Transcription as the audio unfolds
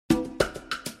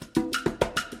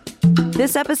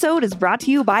This episode is brought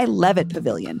to you by Levitt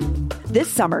Pavilion. This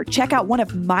summer, check out one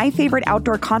of my favorite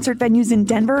outdoor concert venues in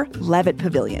Denver, Levitt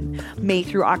Pavilion. May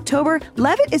through October,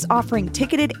 Levitt is offering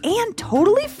ticketed and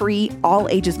totally free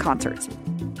all-ages concerts.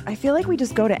 I feel like we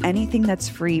just go to anything that's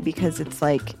free because it's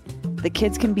like the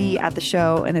kids can be at the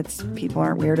show and people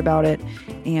aren't weird about it,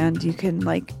 and you can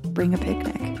bring a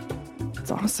picnic. It's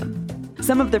awesome.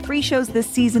 Some of the free shows this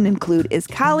season include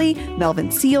Iskali,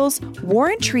 Melvin Seals,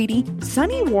 Warren Treaty,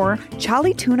 Sunny War,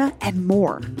 Charlie Tuna, and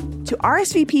more. To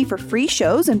RSVP for free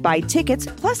shows and buy tickets,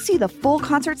 plus see the full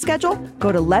concert schedule,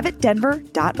 go to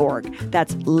levittdenver.org.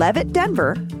 That's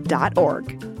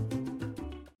levittdenver.org.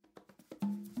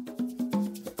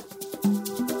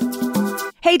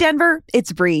 Hey Denver,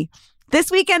 it's Bree.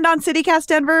 This weekend on CityCast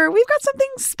Denver, we've got something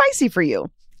spicy for you.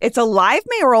 It's a live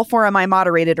mayoral forum I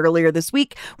moderated earlier this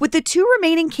week with the two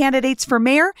remaining candidates for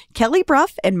mayor, Kelly Brough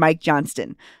and Mike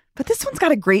Johnston. But this one's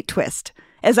got a great twist.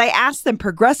 As I asked them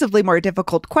progressively more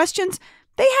difficult questions,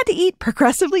 they had to eat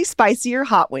progressively spicier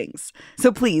hot wings.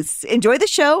 So please enjoy the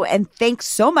show, and thanks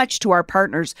so much to our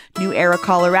partners, New Era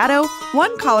Colorado,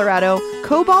 One Colorado,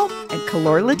 Cobalt, and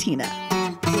Color Latina.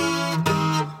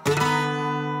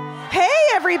 Hey,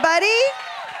 everybody!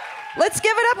 Let's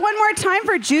give it up one more time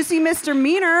for Juicy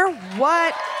Misdemeanor.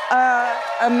 What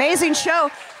amazing show.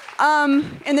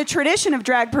 In the tradition of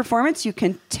drag performance, you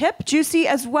can tip Juicy,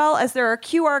 as well as there are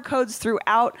QR codes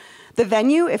throughout the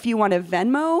venue. If you want to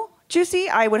Venmo Juicy,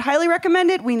 I would highly recommend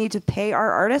it. We need to pay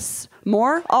our artists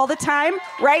more all the time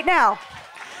right now.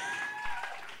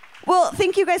 Well,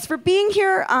 thank you guys for being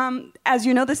here. As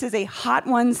you know, this is a Hot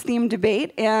Ones themed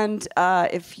debate. And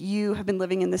if you have been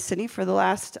living in the city for the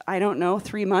last,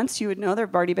 3 months, you would know there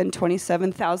have already been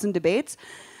 27,000 debates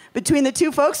between the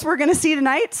two folks we're going to see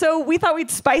tonight. So we thought we'd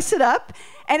spice it up.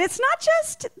 And it's not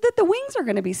just that the wings are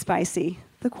going to be spicy.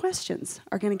 The questions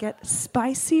are going to get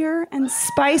spicier and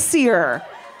spicier.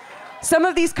 Some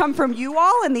of these come from you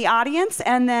all in the audience,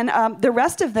 and then the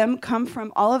rest of them come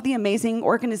from all of the amazing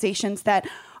organizations that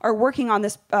are working on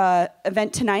this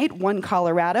event tonight. One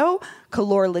Colorado,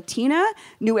 Color Latina,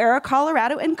 New Era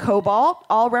Colorado, and Cobalt,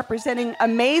 all representing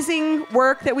amazing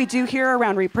work that we do here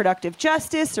around reproductive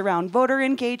justice, around voter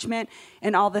engagement,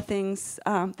 and all the things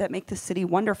that make the city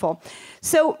wonderful.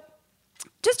 So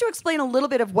just to explain a little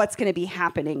bit of what's going to be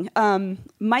happening,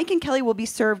 Mike and Kelly will be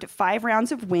served 5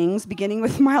 rounds of wings, beginning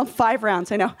with mild 5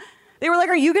 rounds. I know. They were like,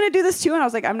 are you going to do this too? And I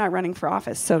was like, I'm not running for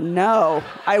office, so no,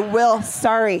 I will.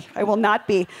 Sorry, I will not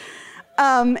be.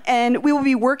 And we will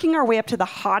be working our way up to the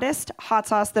hottest hot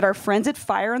sauce that our friends at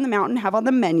Fire on the Mountain have on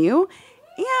the menu.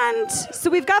 And so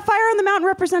we've got Fire on the Mountain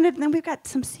represented, and then we've got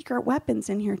some secret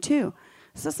weapons in here too.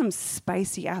 This is some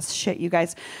spicy ass shit, you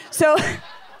guys. So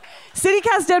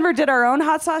CityCast Denver did our own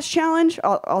hot sauce challenge,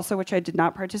 also which I did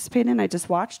not participate in. I just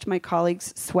watched my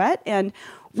colleagues sweat, and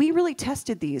we really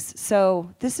tested these. So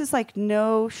this is like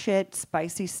no shit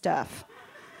spicy stuff.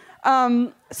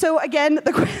 So again,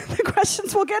 the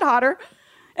questions will get hotter.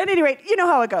 At any rate, you know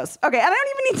how it goes. Okay, and I don't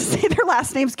even need to say their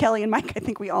last names, Kelly and Mike. I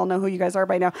think we all know who you guys are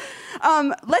by now.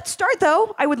 Let's start,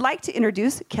 though. I would like to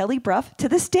introduce Kelly Brough to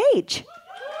the stage.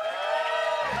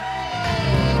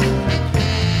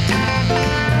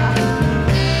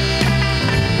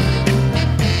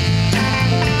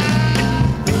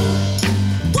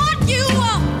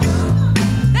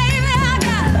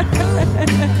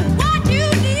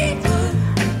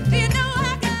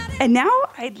 And now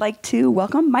I'd like to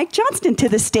welcome Mike Johnston to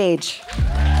the stage.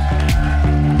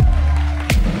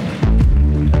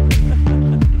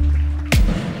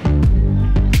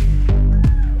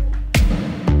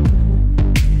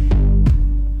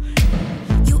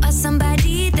 You are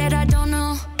somebody that I don't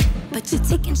know, but you're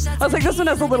taking shots. I was like, this one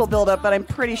has a little build-up, but I'm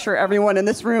pretty sure everyone in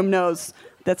this room knows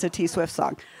that's a T-Swift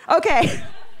song. Okay.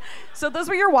 So those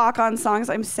were your walk-on songs.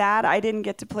 I'm sad I didn't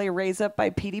get to play Raise Up by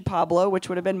P.D. Pablo, which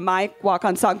would have been my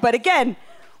walk-on song. But again,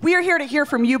 we are here to hear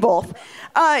from you both.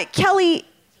 Kelly,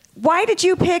 why did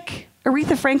you pick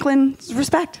Aretha Franklin's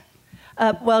Respect?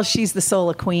 Well, she's the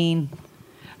soul of Queen.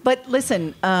 But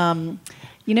listen,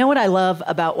 you know what I love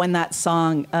about when that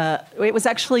song, it was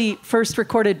actually first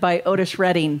recorded by Otis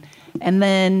Redding. And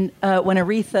then when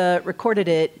Aretha recorded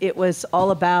it, it was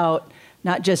all about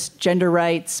not just gender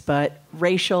rights, but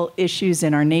racial issues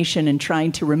in our nation and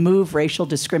trying to remove racial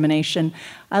discrimination.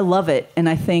 I love it, and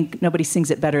I think nobody sings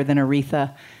it better than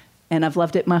Aretha, and I've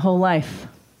loved it my whole life.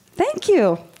 Thank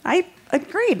you. I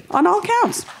agreed on all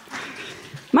counts.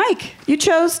 Mike, you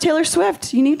chose Taylor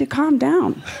Swift. You need to calm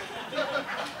down.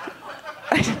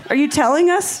 Are you telling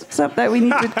us something that we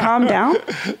need to calm down?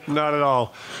 Not at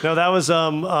all. No, that was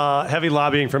heavy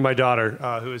lobbying from my daughter,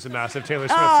 who is a massive Taylor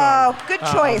Swift Oh, song. good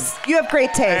choice. You have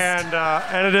great taste.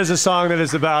 And it is a song that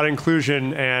is about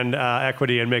inclusion and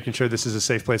equity and making sure this is a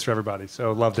safe place for everybody.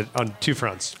 So loved it on two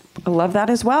fronts. I love that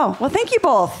as well. Well, thank you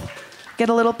both. Get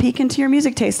a little peek into your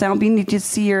music taste. I'll need to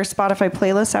see your Spotify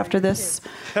playlist after this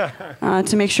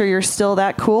to make sure you're still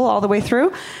that cool all the way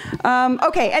through.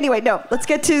 Okay, anyway, no, let's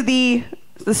get to the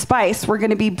spice. We're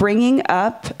going to be bringing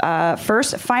up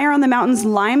first Fire on the Mountain's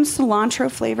lime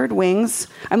cilantro flavored wings.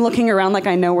 I'm looking around like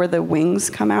I know where the wings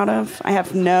come out of. I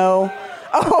have no...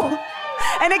 Oh,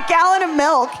 and a gallon of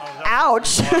milk.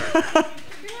 Ouch. You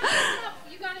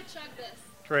gotta chug this.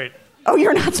 Great. Oh,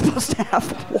 you're not supposed to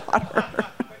have water.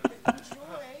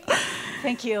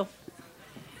 Thank you.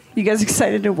 You guys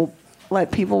excited to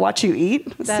let people watch you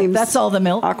eat? That's all the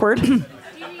milk. Awkward.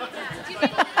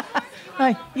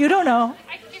 Hi, you don't know.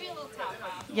 I can give you a little top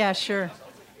off. Yeah, sure.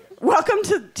 Welcome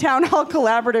to Town Hall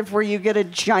Collaborative, where you get a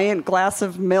giant glass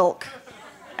of milk.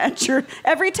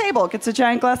 Every table gets a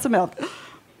giant glass of milk.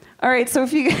 All right, so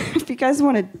if you guys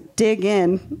want to dig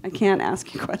in, I can't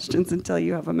ask you questions until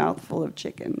you have a mouthful of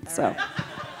chicken. So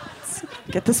let's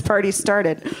get this party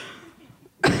started.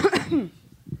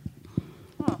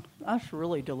 Oh, that's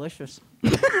really delicious.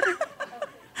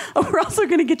 Oh, we're also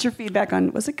going to get your feedback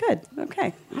on, was it good?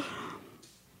 Okay.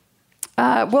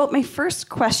 Well, my first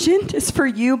question is for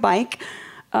you, Mike.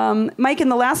 Mike, in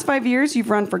the last 5 years, you've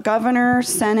run for governor,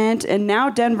 Senate, and now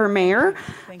Denver mayor.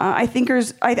 I think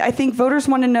voters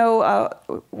want to know,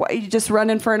 why you just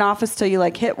running for an office till you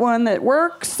hit one that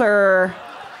works, or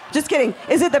just kidding.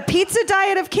 Is it the pizza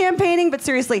diet of campaigning? But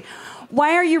seriously,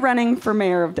 why are you running for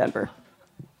mayor of Denver?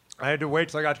 I had to wait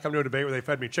till I got to come to a debate where they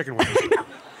fed me chicken wings.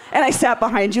 And I sat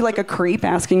behind you like a creep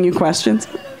asking you questions.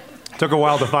 Took a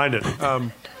while to find it.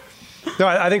 No,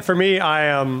 I think for me, I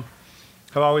have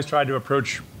always tried to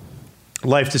approach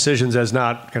life decisions as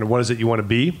not kind of what is it you want to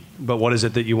be, but what is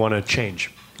it that you want to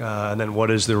change? And then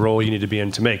what is the role you need to be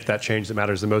in to make that change that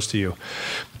matters the most to you?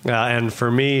 And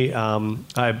for me,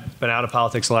 I've been out of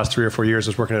politics the last 3 or 4 years. I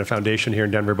was working at a foundation here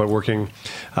in Denver, but working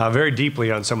very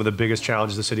deeply on some of the biggest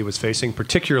challenges the city was facing,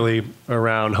 particularly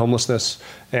around homelessness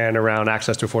and around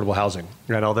access to affordable housing.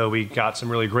 And although we got some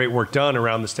really great work done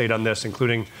around the state on this,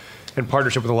 including in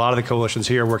partnership with a lot of the coalitions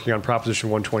here working on Proposition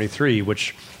 123,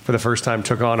 which for the first time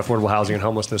took on affordable housing and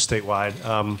homelessness statewide.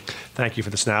 Thank you for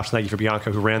the snaps. Thank you for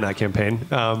Bianca, who ran that campaign.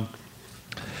 I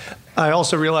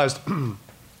also realized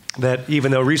that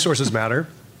even though resources matter,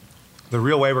 the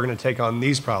real way we're going to take on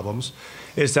these problems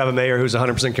is to have a mayor who's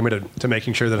 100% committed to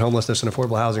making sure that homelessness and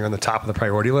affordable housing are on the top of the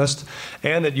priority list,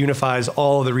 and that unifies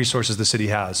all of the resources the city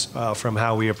has, from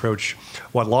how we approach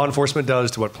what law enforcement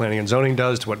does, to what planning and zoning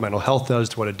does, to what mental health does,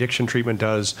 to what addiction treatment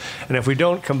does. And if we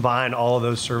don't combine all of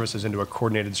those services into a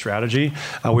coordinated strategy,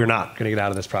 we're not going to get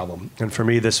out of this problem. And for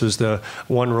me, this was the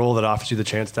one role that offers you the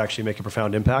chance to actually make a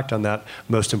profound impact on that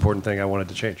most important thing I wanted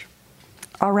to change.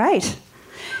 All right.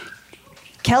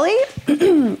 Kelly,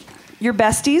 you're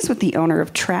besties with the owner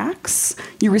of Trax.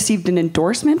 You received an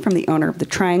endorsement from the owner of the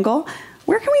Triangle.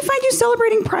 Where can we find you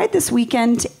celebrating Pride this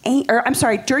weekend?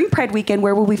 During Pride weekend,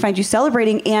 where will we find you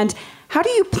celebrating? And how do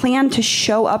you plan to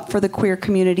show up for the queer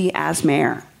community as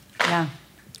mayor? Yeah.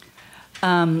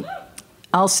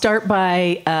 I'll start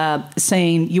by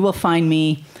saying you will find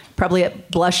me probably at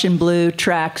Blush and Blue,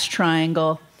 Trax,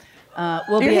 Triangle.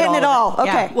 You're hitting it all. Okay.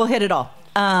 Yeah, we'll hit it all.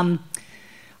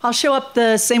 I'll show up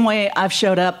the same way I've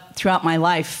showed up throughout my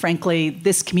life. Frankly,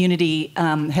 this community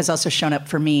has also shown up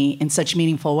for me in such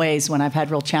meaningful ways when I've had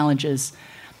real challenges.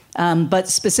 But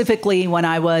specifically, when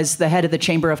I was the head of the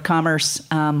Chamber of Commerce,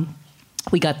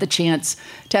 we got the chance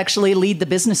to actually lead the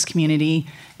business community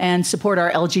and support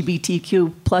our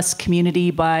LGBTQ plus community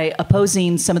by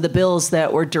opposing some of the bills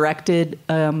that were directed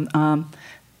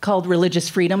called religious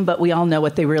freedom, but we all know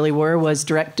what they really were, was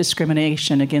direct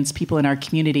discrimination against people in our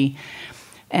community.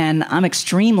 And I'm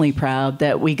extremely proud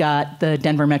that we got the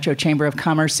Denver Metro Chamber of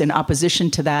Commerce in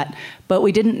opposition to that, but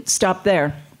we didn't stop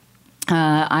there.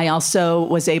 I also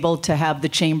was able to have the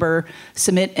chamber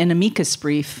submit an amicus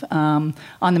brief on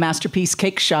the Masterpiece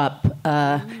Cake Shop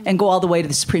and go all the way to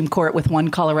the Supreme Court with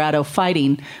One Colorado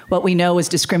fighting what we know is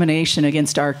discrimination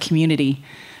against our community.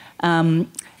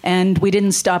 And we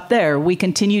didn't stop there. We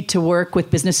continued to work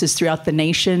with businesses throughout the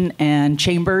nation and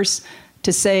chambers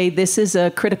to say this is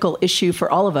a critical issue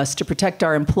for all of us to protect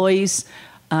our employees,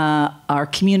 our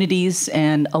communities,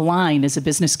 and align as a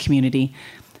business community.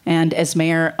 And as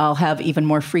mayor, I'll have even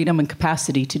more freedom and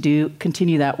capacity to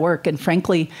continue that work. And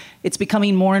frankly, it's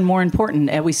becoming more and more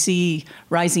important as we see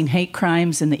rising hate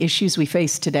crimes and the issues we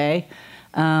face today.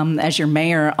 As your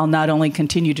mayor, I'll not only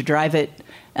continue to drive it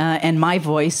and my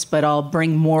voice, but I'll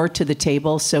bring more to the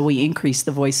table so we increase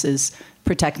the voices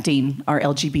protecting our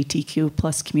LGBTQ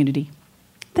plus community.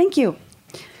 Thank you.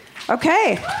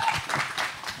 Okay.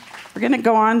 We're going to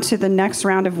go on to the next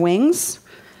round of wings.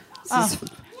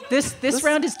 This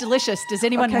round is delicious. Does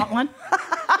anyone want one?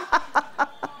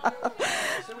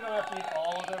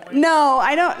 No,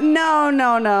 I don't.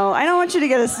 No. I don't want you to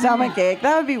get a stomach ache.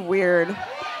 That would be weird.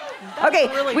 Okay,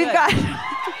 really we've good. got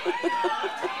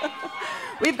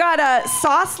we've got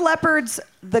Sauce Leopard's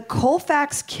The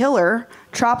Colfax Killer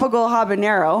Tropical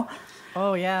Habanero.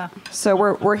 Oh, yeah. So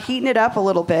we're heating it up a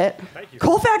little bit. Thank you.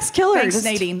 Colfax Killer. Thanks, just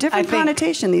Nadine. Different I think-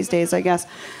 connotation these days, I guess.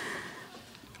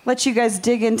 Let you guys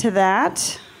dig into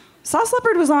that. Sauce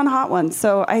Leopard was on Hot Ones,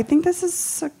 so I think this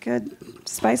is a good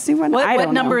spicy one. I What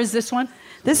don't number know. is this one?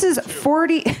 This is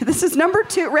 40. This is number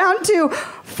 2, round 2.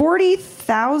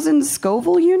 40,000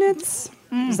 Scoville units.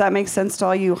 Does that make sense to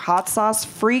all you hot sauce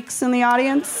freaks in the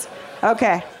audience?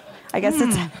 Okay. I guess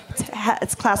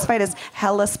it's classified as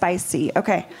hella spicy.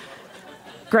 Okay.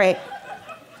 Great.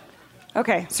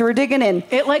 Okay, so we're digging in.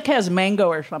 It has mango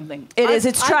or something. It is.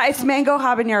 It's mango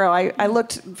habanero. I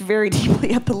looked very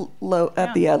deeply at the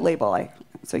label.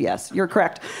 So yes, you're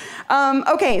correct.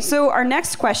 Okay, so our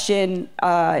next question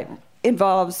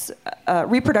involves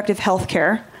reproductive health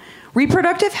care.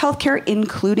 Reproductive health care,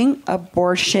 including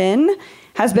abortion,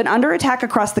 has been under attack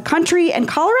across the country, and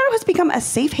Colorado has become a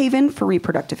safe haven for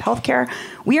reproductive health care.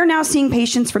 We are now seeing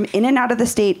patients from in and out of the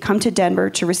state come to Denver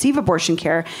to receive abortion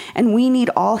care, and we need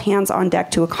all hands on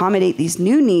deck to accommodate these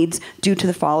new needs due to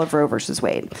the fall of Roe versus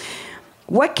Wade.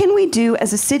 What can we do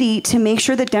as a city to make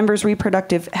sure that Denver's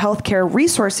reproductive health care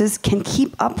resources can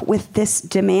keep up with this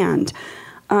demand?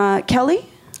 Kelly?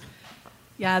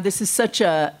 Yeah, this is such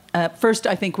a... first,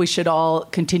 I think we should all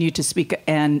continue to speak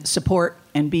and support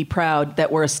and be proud that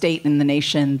we're a state in the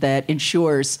nation that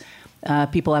ensures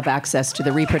people have access to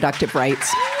the reproductive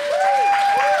rights.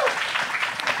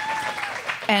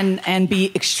 And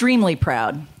be extremely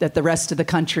proud that the rest of the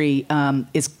country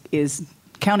is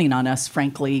counting on us,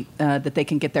 frankly, that they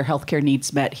can get their healthcare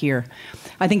needs met here.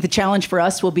 I think the challenge for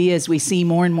us will be, as we see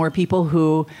more and more people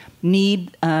who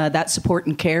need that support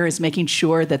and care, is making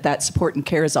sure that that support and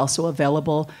care is also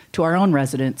available to our own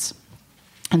residents.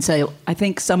 And so I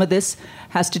think some of this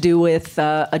has to do with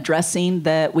addressing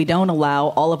that we don't allow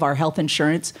all of our health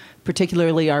insurance,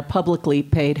 particularly our publicly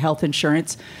paid health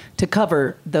insurance, to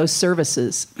cover those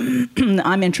services.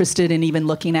 I'm interested in even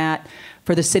looking at,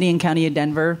 for the city and county of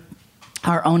Denver,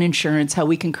 our own insurance, how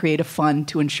we can create a fund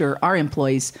to ensure our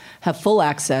employees have full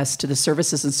access to the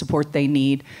services and support they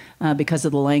need because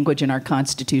of the language in our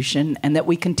Constitution, and that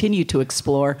we continue to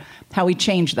explore how we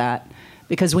change that.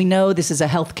 Because we know this is a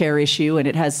healthcare issue, and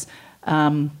it has,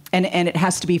 and it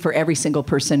has to be for every single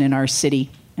person in our city.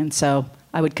 And so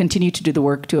I would continue to do the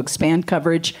work to expand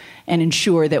coverage and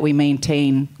ensure that we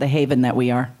maintain the haven that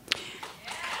we are.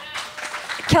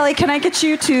 Kelly, can I get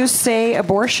you to say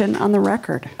abortion on the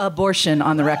record? Abortion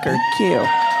on the record. Thank you.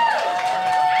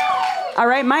 All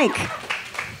right, Mike.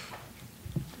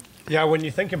 Yeah, when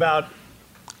you think about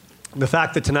the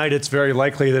fact that tonight it's very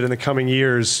likely that in the coming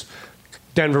years,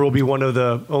 Denver will be one of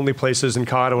the only places in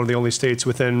Colorado, one of the only states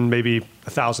within maybe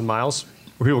 1,000 miles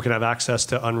where people can have access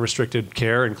to unrestricted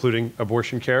care, including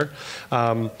abortion care.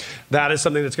 That is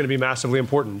something that's going to be massively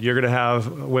important. You're going to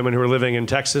have women who are living in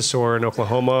Texas or in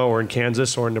Oklahoma or in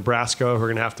Kansas or in Nebraska who are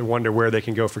going to have to wonder where they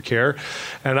can go for care.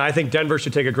 And I think Denver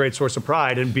should take a great source of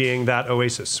pride in being that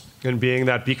oasis and being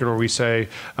that beacon where we say,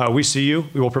 we see you,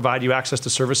 we will provide you access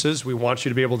to services. We want you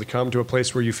to be able to come to a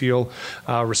place where you feel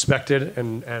respected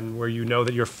and where you know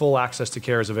that your full access to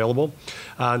care is available.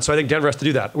 And so I think Denver has to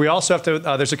do that. We also have to,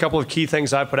 there's a couple of key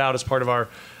things I put out as part of our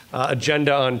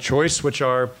agenda on choice, which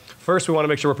are, first, we want to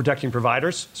make sure we're protecting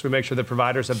providers. So we make sure that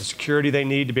providers have the security they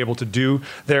need to be able to do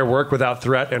their work without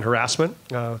threat and harassment.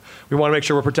 We want to make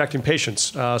sure we're protecting patients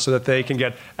so that they can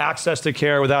get access to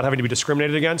care without having to be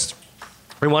discriminated against.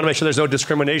 We want to make sure there's no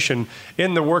discrimination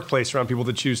in the workplace around people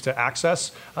that choose to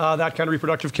access that kind of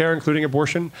reproductive care, including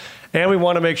abortion. And we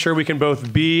want to make sure we can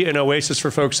both be an oasis for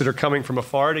folks that are coming from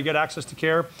afar to get access to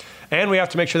care. And we have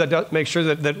to make sure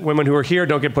that women who are here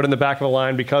don't get put in the back of the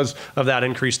line because of that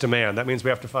increased demand. That means we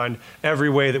have to find every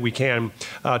way that we can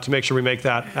to make sure we make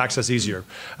that access easier.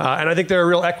 And I think there are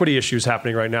real equity issues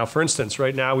happening right now. For instance,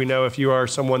 right now we know if you are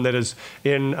someone that is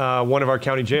in one of our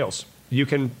county jails, you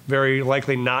can very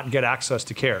likely not get access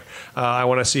to care. I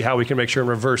want to see how we can make sure and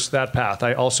reverse that path.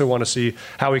 I also want to see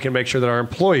how we can make sure that our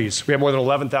employees, we have more than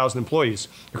 11,000 employees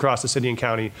across the city and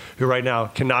county who right now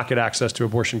cannot get access to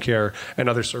abortion care and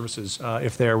other services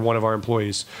if they're one of our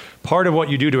employees. Part of what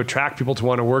you do to attract people to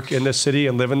want to work in this city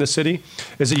and live in this city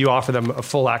is that you offer them a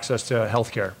full access to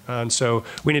health care. And so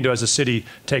we need to, as a city,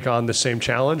 take on the same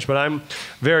challenge. But I'm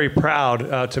very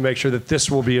proud to make sure that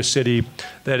this will be a city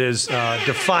that is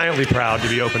defiantly proud to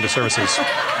be open to services.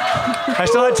 I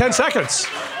still had 10 seconds.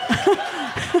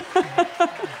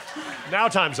 Now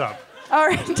time's up. All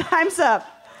right, time's up.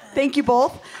 Thank you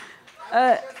both.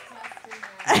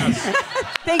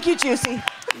 Thank you, Juicy.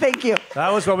 Thank you.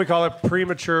 That was what we call a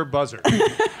premature buzzer.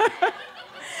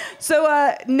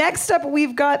 So next up,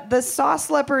 we've got the Sauce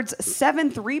Leopard's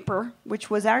Seventh Reaper, which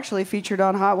was actually featured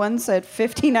on Hot Ones at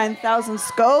 59,000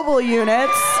 Scoville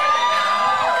units.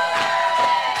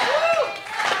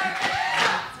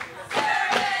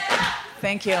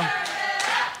 Thank you.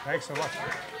 Thanks so much.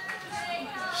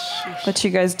 Let you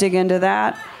guys dig into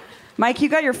that. Mike, you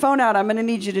got your phone out. I'm going to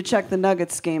need you to check the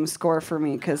Nuggets game score for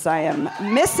me because I am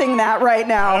missing that right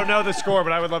now. I don't know the score,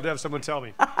 but I would love to have someone tell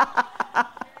me.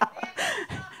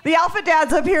 The Alpha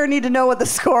Dads up here need to know what the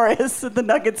score is of the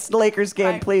Nuggets-Lakers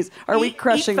game, please. Are we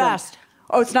crushing them? fast.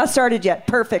 Oh, it's not started yet.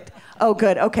 Perfect. Oh,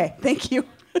 good. Okay. Thank you.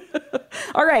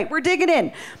 All right. We're digging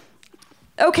in.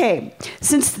 Okay,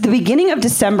 since the beginning of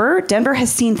December, Denver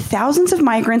has seen thousands of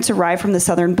migrants arrive from the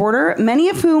southern border, many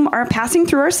of whom are passing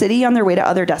through our city on their way to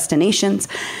other destinations.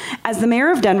 As the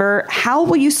mayor of Denver, how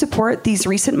will you support these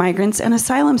recent migrants and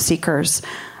asylum seekers?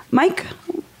 Mike?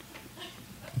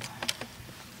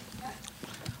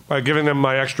 By giving them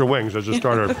my extra wings as a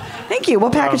starter. Thank you. We'll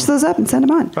package those up and send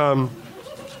them on.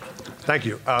 Thank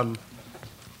you.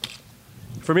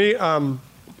 For me,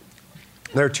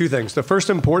 there are two things. The first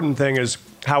important thing is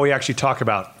how we actually talk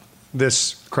about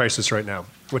this crisis right now,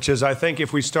 which is I think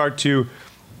if we start to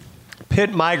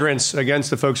pit migrants against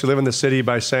the folks who live in the city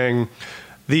by saying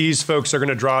these folks are going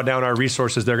to draw down our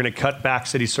resources, they're going to cut back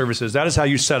city services, that is how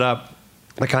you set up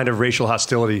the kind of racial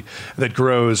hostility that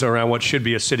grows around what should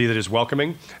be a city that is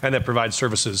welcoming and that provides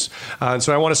services. And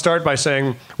so I want to start by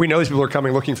saying we know these people are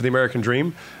coming looking for the American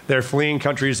dream. They're fleeing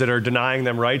countries that are denying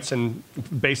them rights and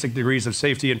basic degrees of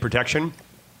safety and protection.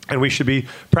 And we should be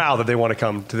proud that they want to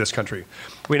come to this country.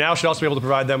 We now should also be able to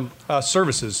provide them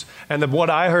services. And what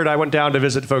I heard, I went down to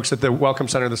visit folks at the Welcome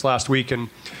Center this last week, and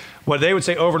what they would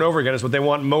say over and over again is what they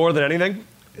want more than anything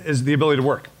is the ability to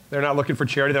work. They're not looking for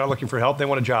charity. They're not looking for help. They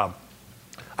want a job.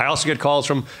 I also get calls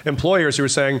from employers who are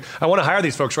saying, I want to hire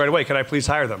these folks right away. Can I please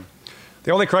hire them?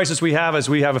 The only crisis we have is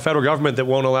we have a federal government that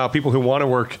won't allow people who want to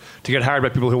work to get hired by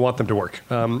people who want them to work.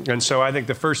 And so I think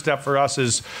the first step for us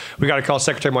is we got to call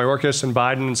Secretary Mayorkas and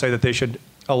Biden and say that they should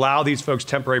allow these folks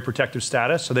temporary protective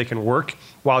status so they can work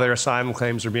while their asylum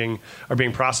claims are being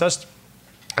processed.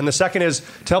 And the second is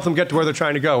to help them get to where they're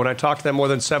trying to go. When I talk to them, more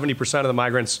than 70% of the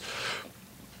migrants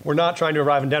were not trying to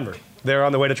arrive in Denver. They're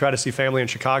on the way to try to see family in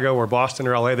Chicago or Boston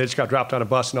or LA. They just got dropped on a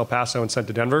bus in El Paso and sent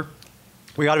to Denver.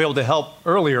 We got to be able to help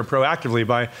earlier proactively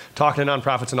by talking to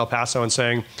nonprofits in El Paso and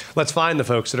saying, let's find the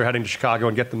folks that are heading to Chicago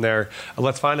and get them there.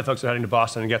 Let's find the folks that are heading to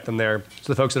Boston and get them there.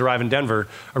 So the folks that arrive in Denver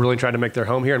are really trying to make their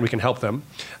home here and we can help them.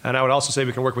 And I would also say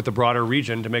we can work with the broader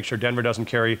region to make sure Denver doesn't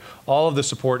carry all of the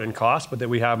support and cost, but that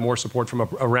we have more support from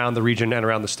around the region and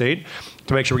around the state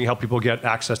to make sure we can help people get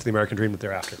access to the American dream that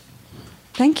they're after.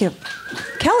 Thank you.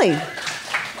 Kelly?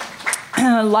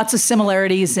 Lots of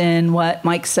similarities in what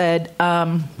Mike said.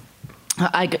 In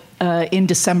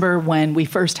December, when we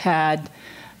first had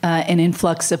an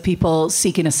influx of people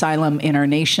seeking asylum in our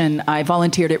nation, I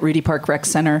volunteered at Rudy Park Rec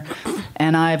Center,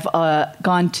 and I've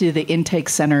gone to the intake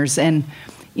centers. And,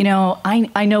 you know,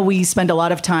 I know we spend a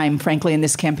lot of time, frankly, in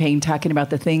this campaign talking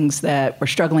about the things that we're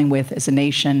struggling with as a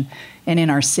nation and in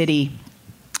our city.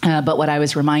 But what I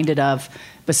was reminded of,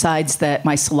 besides that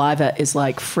my saliva is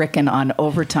like frickin' on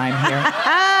overtime here,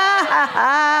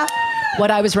 what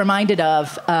I was reminded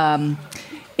of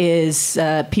is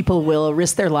people will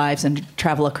risk their lives and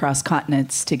travel across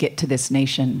continents to get to this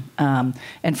nation.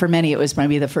 And for many, it was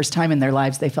maybe the first time in their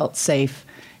lives they felt safe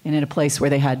and in a place where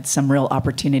they had some real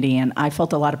opportunity. And I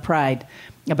felt a lot of pride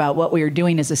about what we were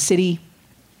doing as a city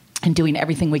and doing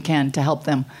everything we can to help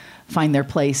them find their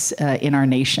place in our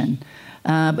nation.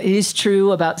 It is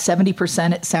true, about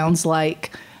 70%, it sounds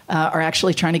like, are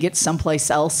actually trying to get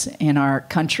someplace else in our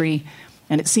country.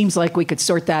 And it seems like we could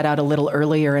sort that out a little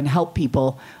earlier and help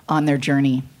people on their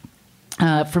journey.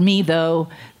 For me, though,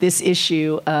 this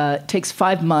issue takes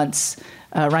 5 months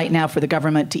right now for the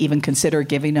government to even consider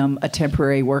giving them a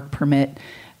temporary work permit.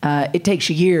 it takes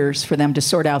years for them to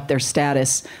sort out their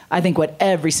status. I think what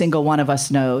every single one of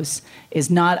us knows is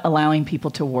not allowing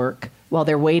people to work while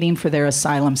they're waiting for their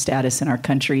asylum status in our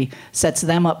country sets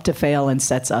them up to fail and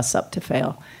sets us up to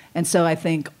fail. And so I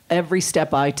think every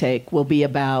step I take will be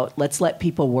about, let's let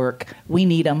people work. We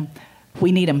need them.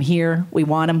 We need them here. We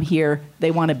want them here.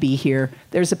 They want to be here.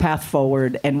 There's a path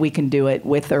forward, and we can do it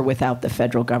with or without the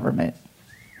federal government.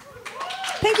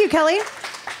 Thank you, Kelly.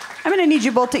 I'm going to need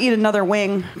you both to eat another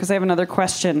wing because I have another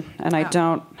question, and I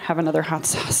don't have another hot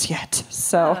sauce yet.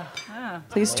 So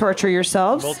please torture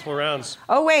yourselves. Multiple rounds.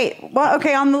 Oh, wait. Well,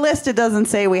 okay, on the list it doesn't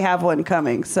say we have one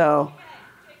coming, so.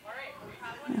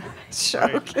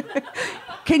 Okay.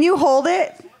 Can you hold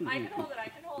it? I can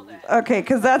hold it. Okay,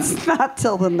 because that's not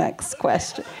till the next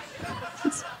question.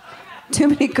 Too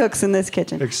many cooks in this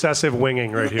kitchen. Excessive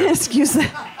winging right here. Excuse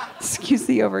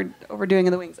the overdoing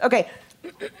of the wings. Okay.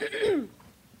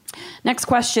 Next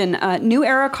question. New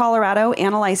Era Colorado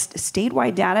analyzed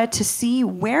statewide data to see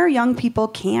where young people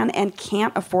can and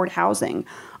can't afford housing.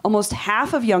 Almost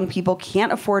half of young people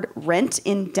can't afford rent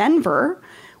in Denver,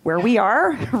 where we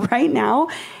are right now.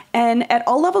 And at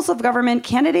all levels of government,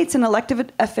 candidates and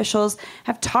elected officials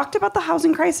have talked about the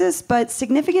housing crisis, but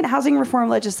significant housing reform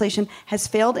legislation has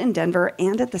failed in Denver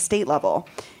and at the state level.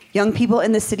 Young people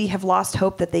in the city have lost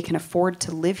hope that they can afford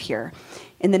to live here.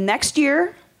 In the next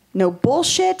year, no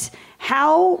bullshit,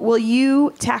 how will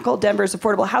you tackle Denver's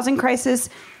affordable housing crisis?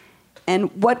 And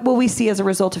what will we see as a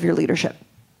result of your leadership?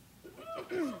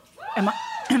 Am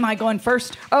I going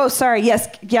first? Oh, sorry. Yes.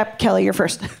 Yep, Kelly, you're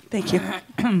first. Thank you.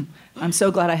 I'm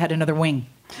so glad I had another wing.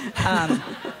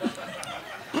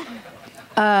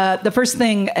 The first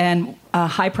thing and a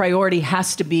high priority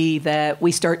has to be that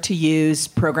we start to use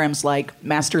programs like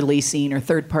master leasing or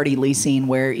third-party leasing,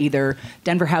 where either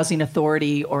Denver Housing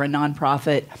Authority or a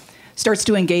nonprofit starts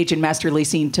to engage in master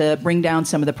leasing to bring down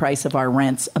some of the price of our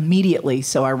rents immediately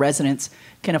so our residents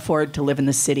can afford to live in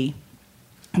the city.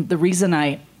 The reason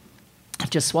I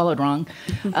just swallowed wrong,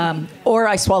 or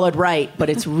I swallowed right, but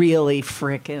it's really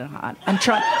freaking hot. I'm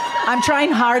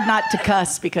trying hard not to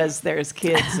cuss because there's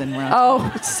kids and we're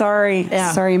Oh, sorry.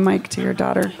 Yeah. Sorry, Mike, to your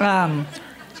daughter.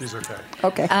 She's okay.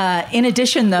 Okay. In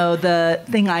addition, though, the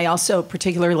thing I also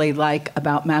particularly like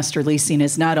about master leasing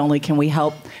is not only can we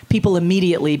help people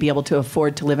immediately be able to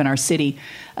afford to live in our city,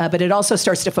 but it also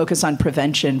starts to focus on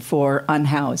prevention for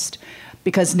unhoused.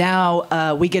 Because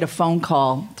now we get a phone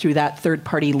call through that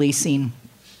third-party leasing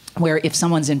where if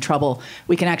someone's in trouble,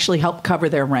 we can actually help cover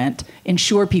their rent,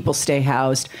 ensure people stay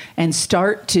housed, and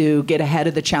start to get ahead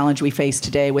of the challenge we face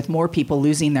today with more people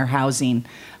losing their housing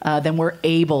than we're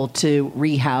able to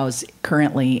rehouse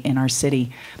currently in our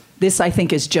city. This, I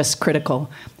think, is just critical.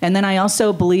 And then I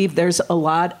also believe there's a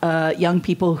lot of young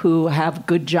people who have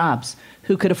good jobs,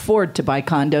 who could afford to buy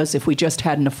condos if we just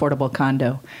had an affordable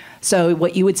condo. So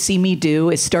what you would see me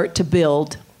do is start to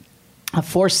build a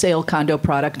for-sale condo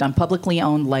product on publicly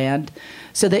owned land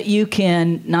so that you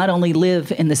can not only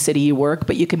live in the city you work,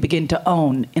 but you can begin to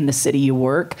own in the city you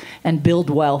work and build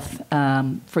wealth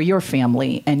for your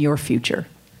family and your future.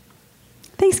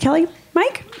 Thanks, Kelly.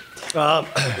 Mike?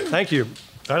 Thank you.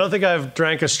 I don't think I've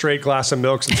drank a straight glass of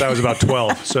milk since I was about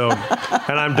 12. So,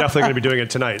 and I'm definitely going to be doing it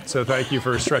tonight. So thank you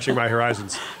for stretching my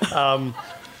horizons.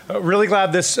 Really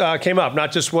glad this came up.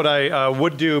 Not just what I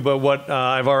would do, but what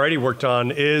I've already worked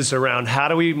on is around how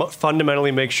do we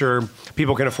fundamentally make sure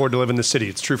people can afford to live in the city.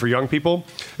 It's true for young people.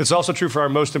 It's also true for our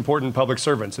most important public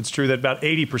servants. It's true that about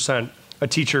 80% of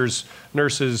teachers,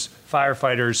 nurses,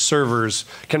 firefighters, servers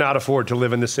cannot afford to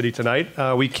live in the city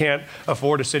tonight. We can't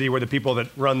afford a city where the people that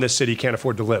run this city can't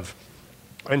afford to live.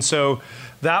 And so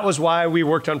that was why we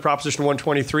worked on Proposition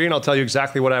 123, and I'll tell you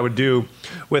exactly what I would do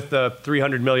with the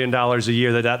 $300 million a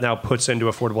year that now puts into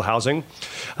affordable housing.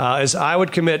 Is I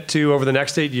would commit to, over the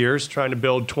next 8 years, trying to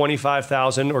build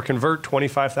 25,000 or convert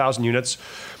 25,000 units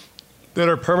that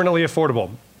are permanently affordable.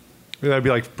 That'd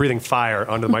be like breathing fire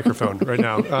onto the microphone right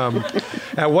now.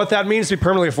 And what that means to be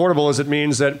permanently affordable is it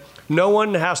means that no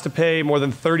one has to pay more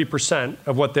than 30%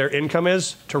 of what their income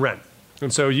is to rent.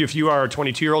 And so if you are a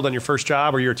 22-year-old on your first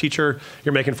job or you're a teacher,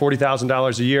 you're making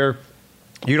 $40,000 a year,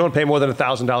 you don't pay more than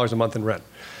 $1,000 a month in rent.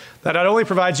 That not only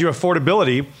provides you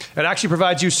affordability, it actually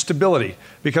provides you stability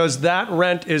because that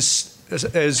rent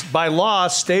is by law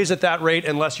stays at that rate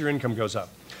unless your income goes up.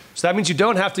 So that means you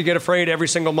don't have to get afraid every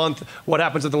single month. What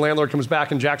happens if the landlord comes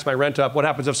back and jacks my rent up? What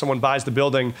happens if someone buys the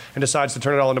building and decides to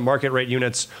turn it all into market rate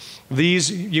units? These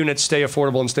units stay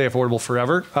affordable and stay affordable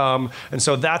forever. And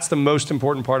so that's the most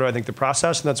important part of, I think, the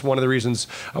process. And that's one of the reasons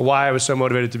why I was so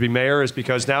motivated to be mayor, is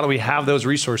because now that we have those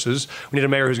resources, we need a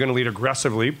mayor who's going to lead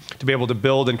aggressively to be able to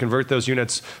build and convert those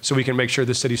units so we can make sure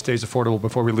the city stays affordable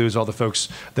before we lose all the folks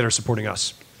that are supporting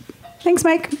us. Thanks,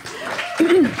 Mike.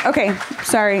 Okay,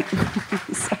 sorry.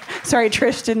 Sorry,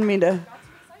 Trish, didn't mean to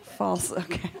false.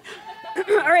 Okay.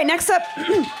 All right, next up.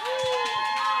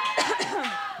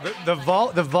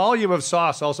 The volume of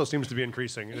sauce also seems to be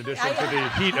increasing in addition to the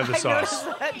heat of the sauce.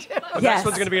 The next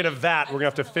one's going to be in a vat. We're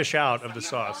going to have to fish out of the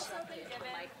sauce.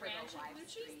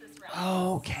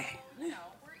 Okay.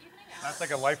 That's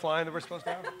like a lifeline that we're supposed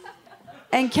to have?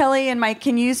 And Kelly and Mike,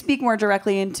 can you speak more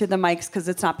directly into the mics because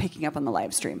it's not picking up on the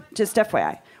live stream? Just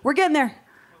FYI. We're getting there.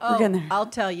 We're getting there. I'll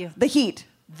tell you. The heat.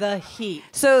 The heat.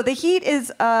 So the heat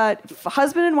is a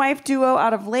husband and wife duo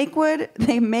out of Lakewood.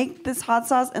 They make this hot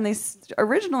sauce, and they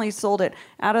originally sold it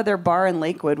out of their bar in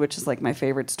Lakewood, which is like my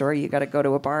favorite story. You got to go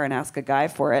to a bar and ask a guy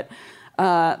for it.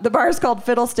 The bar is called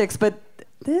Fiddlesticks, but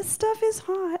this stuff is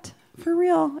hot for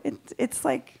real. It's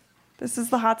like this is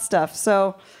the hot stuff.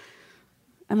 So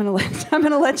I'm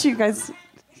gonna let you guys.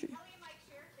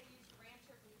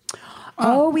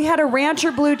 Oh, we had a ranch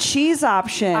or blue cheese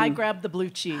option. I grabbed the blue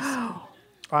cheese.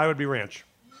 I would be ranch.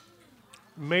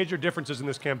 Major differences in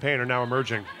this campaign are now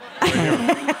emerging. Right here.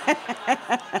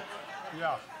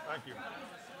 Yeah, thank you.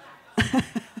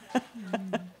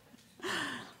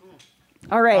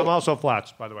 All right. I'm also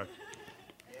flats, by the way.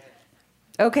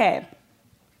 Okay.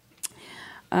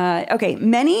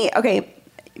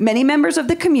 Many members of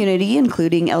the community,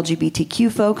 including LGBTQ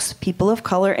folks, people of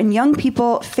color, and young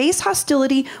people, face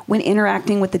hostility when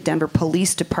interacting with the Denver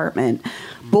Police Department.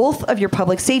 Both of your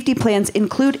public safety plans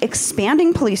include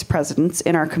expanding police presence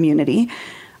in our community.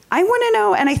 I want to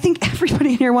know, and I think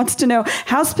everybody here wants to know,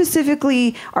 how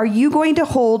specifically are you going to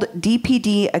hold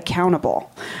DPD accountable?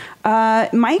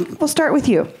 Mike, we'll start with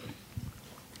you.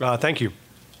 Thank you.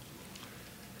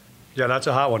 Yeah, that's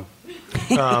a hot one.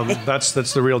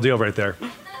 That's the real deal right there.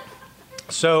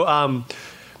 So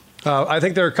I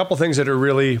think there are a couple things that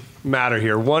really matter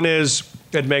here. One is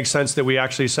it makes sense that we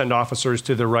actually send officers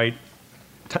to the right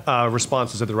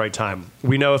responses at the right time.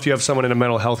 We know if you have someone in a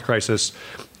mental health crisis,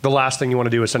 the last thing you want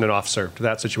to do is send an officer to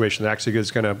that situation that actually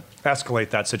is going to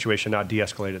escalate that situation, not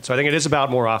de-escalate it. So I think it is about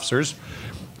more officers,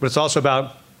 but it's also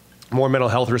about more mental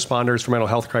health responders for mental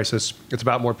health crisis. It's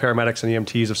about more paramedics and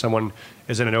EMTs if someone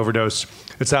is in an overdose.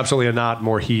 It's absolutely not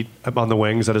more heat on the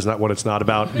wings. That is not what it's not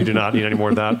about. You do not need any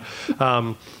more of that.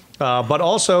 But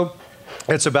also,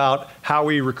 it's about how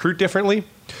we recruit differently,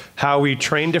 how we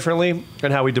train differently,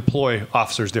 and how we deploy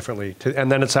officers differently.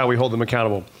 And then it's how we hold them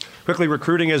accountable. Quickly,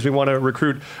 recruiting is we want to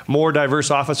recruit more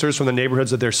diverse officers from the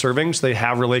neighborhoods that they're serving so they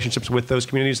have relationships with those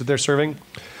communities that they're serving.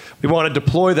 We want to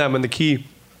deploy them in the key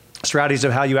strategies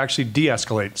of how you actually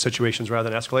de-escalate situations rather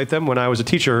than escalate them. When I was a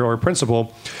teacher or a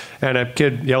principal and a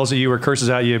kid yells at you or curses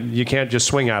at you, you can't just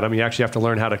swing at them. You actually have to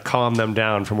learn how to calm them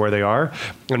down from where they are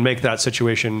and make that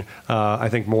situation, I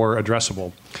think, more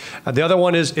addressable. The other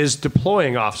one is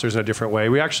deploying officers in a different way.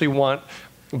 We actually want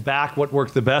back what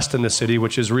worked the best in the city,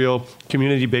 which is real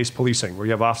community-based policing, where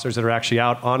you have officers that are actually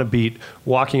out on a beat,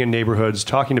 walking in neighborhoods,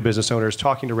 talking to business owners,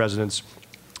 talking to residents,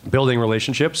 building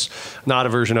relationships, not a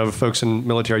version of folks in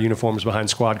military uniforms behind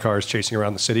squad cars chasing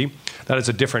around the city. That is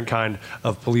a different kind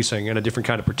of policing and a different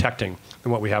kind of protecting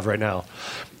than what we have right now.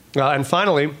 And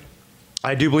finally,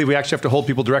 I do believe we actually have to hold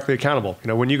people directly accountable. You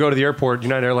know, when you go to the airport,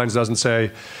 United Airlines doesn't say,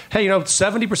 hey,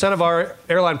 70% of our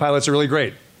airline pilots are really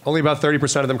great. Only about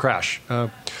 30% of them crash.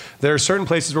 There are certain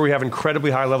places where we have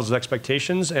incredibly high levels of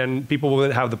expectations, and people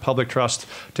that have the public trust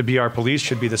to be our police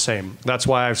should be the same. That's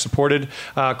why I've supported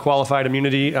qualified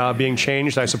immunity being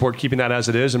changed. I support keeping that as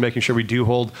it is and making sure we do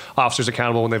hold officers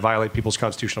accountable when they violate people's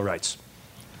constitutional rights.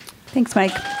 Thanks,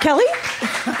 Mike. Kelly?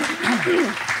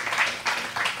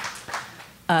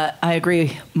 I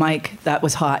agree, Mike. That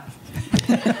was hot.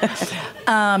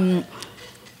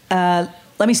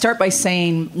 Let me start by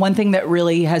saying one thing that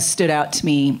really has stood out to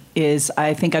me is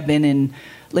I think I've been in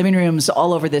living rooms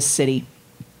all over this city.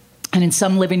 And in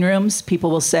some living rooms, people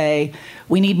will say,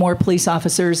 we need more police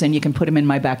officers and you can put them in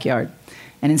my backyard.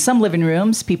 And in some living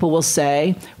rooms, people will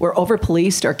say, we're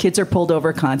over-policed, our kids are pulled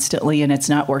over constantly and it's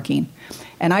not working.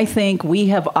 And I think we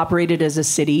have operated as a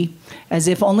city as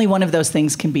if only one of those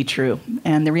things can be true.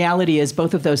 And the reality is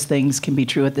both of those things can be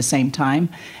true at the same time.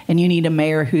 And you need a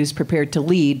mayor who's prepared to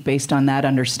lead based on that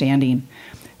understanding.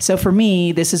 So for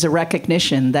me, this is a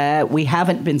recognition that we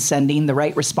haven't been sending the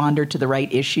right responder to the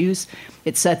right issues.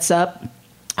 It sets up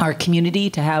our community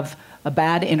to have a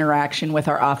bad interaction with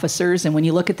our officers. And when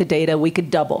you look at the data, we could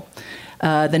double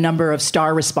the number of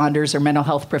STAR responders or mental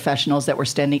health professionals that we're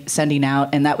sending out.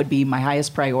 And that would be my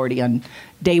highest priority on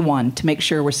day one, to make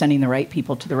sure we're sending the right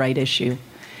people to the right issue.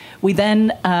 We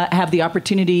then have the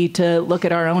opportunity to look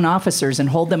at our own officers and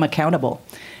hold them accountable.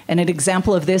 And an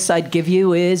example of this I'd give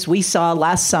you is we saw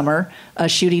last summer a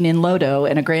shooting in Lodo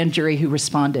and a grand jury who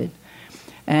responded.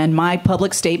 And my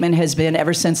public statement has been,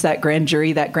 ever since that grand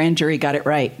jury got it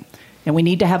right. And we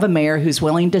need to have a mayor who's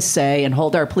willing to say and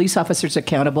hold our police officers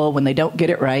accountable when they don't get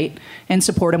it right and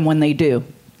support them when they do.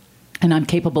 And I'm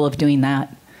capable of doing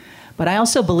that. But I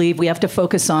also believe we have to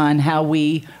focus on how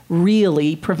we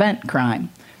really prevent crime.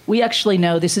 We actually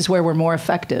know this is where we're more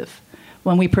effective,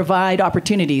 when we provide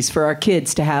opportunities for our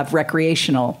kids to have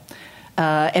recreational.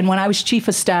 And when I was chief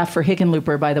of staff for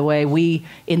Hickenlooper, by the way, we,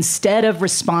 instead of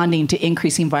responding to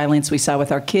increasing violence we saw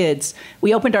with our kids,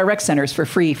 we opened our rec centers for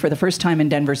free for the first time in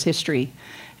Denver's history.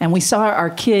 And we saw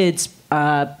our kids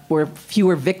were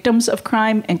fewer victims of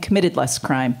crime and committed less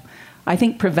crime. I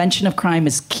think prevention of crime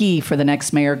is key for the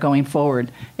next mayor going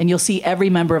forward. And you'll see every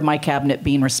member of my cabinet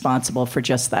being responsible for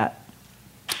just that.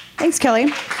 Thanks,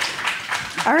 Kelly.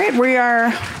 All right, we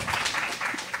are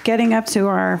getting up to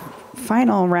our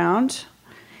final round.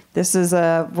 This is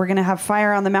we're going to have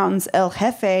Fire on the Mountains El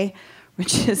Jefe,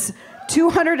 which is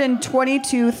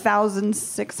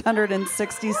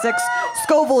 222,666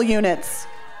 Scoville units.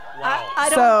 Wow.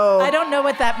 I don't know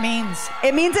what that means.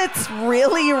 It means it's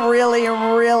really, really,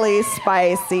 really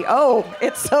spicy. Oh,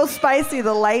 it's so spicy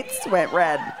the lights went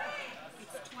red.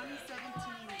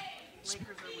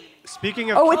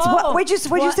 Speaking of what'd you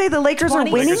say? The Lakers are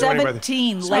winning?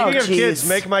 2017. Speaking of kids,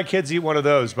 make my kids eat one of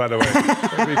those, by the way,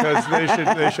 because they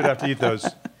should have to eat those.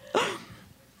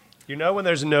 You know, when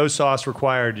there's no sauce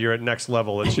required, you're at next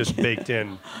level. It's just baked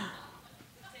in.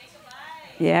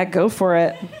 Yeah, go for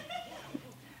it.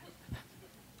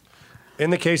 In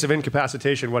the case of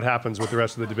incapacitation, what happens with the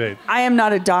rest of the debate? I am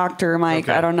not a doctor, Mike.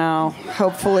 Okay. I don't know.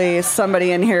 Hopefully somebody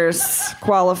in here is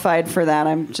qualified for that.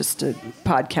 I'm just a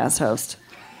podcast host.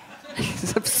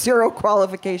 Zero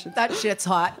qualifications. That shit's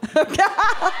hot.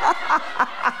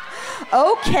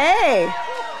 Okay.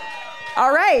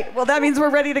 All right. Well, that means we're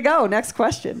ready to go. Next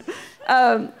question.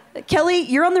 Kelly,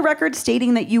 you're on the record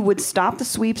stating that you would stop the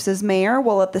sweeps as mayor,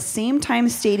 while at the same time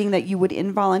stating that you would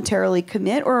involuntarily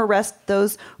commit or arrest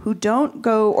those who don't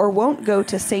go or won't go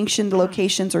to sanctioned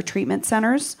locations or treatment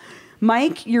centers.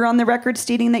 Mike, you're on the record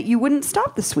stating that you wouldn't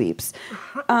stop the sweeps.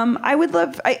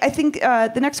 I think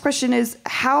the next question is,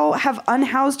 how have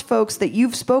unhoused folks that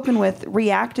you've spoken with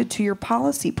reacted to your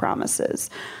policy promises?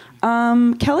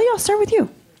 Kelly, I'll start with you.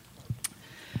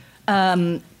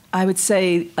 I would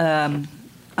say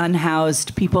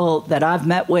unhoused people that I've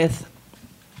met with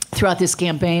throughout this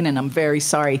campaign, and I'm very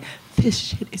sorry, this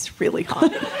shit is really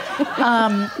hot.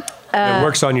 It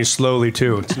works on you slowly,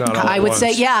 too. It's not all I at would once.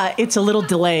 say, yeah, it's a little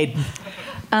delayed.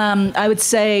 I would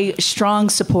say strong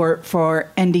support for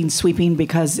ending sweeping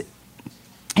because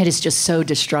it is just so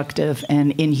destructive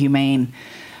and inhumane.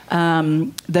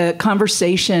 The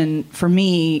conversation for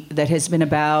me that has been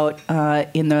about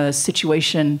in the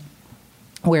situation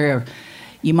where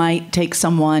you might take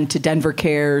someone to Denver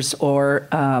Cares or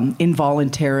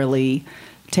involuntarily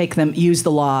use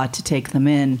the law to take them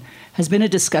in, has been a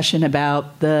discussion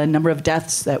about the number of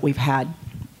deaths that we've had.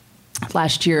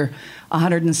 Last year,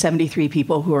 173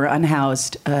 people who are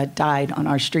unhoused died on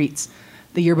our streets.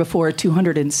 The year before,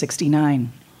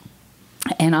 269.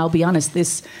 And I'll be honest,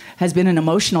 this has been an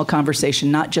emotional conversation,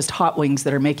 not just hot wings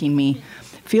that are making me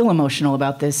feel emotional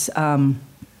about this. And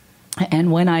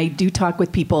when I do talk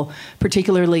with people,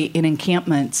 particularly in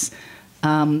encampments,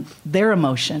 their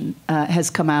emotion has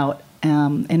come out,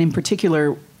 and in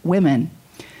particular, women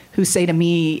who say to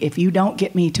me, if you don't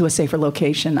get me to a safer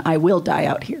location, I will die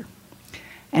out here.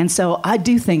 And so I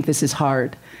do think this is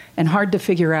hard, and hard to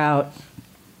figure out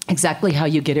exactly how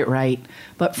you get it right.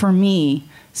 But for me,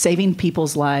 saving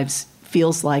people's lives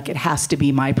feels like it has to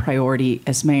be my priority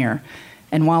as mayor.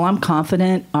 And while I'm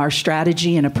confident our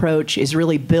strategy and approach is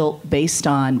really built based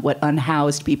on what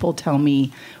unhoused people tell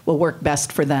me will work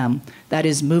best for them, that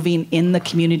is moving in the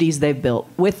communities they've built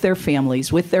with their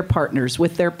families, with their partners,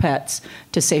 with their pets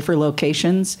to safer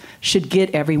locations, should get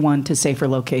everyone to safer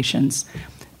locations.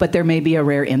 But there may be a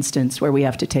rare instance where we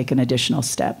have to take an additional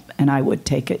step, and I would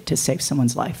take it to save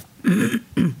someone's life.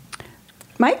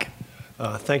 Mike?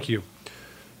 Thank you.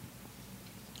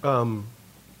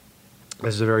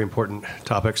 This is a very important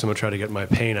topic, so I'm going to try to get my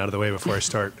pain out of the way before I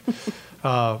start.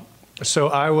 So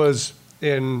I was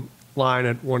in line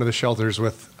at one of the shelters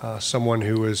with someone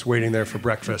who was waiting there for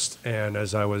breakfast. And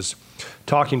as I was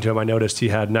talking to him, I noticed he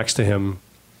had next to him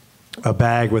a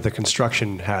bag with a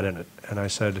construction hat in it. And I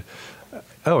said,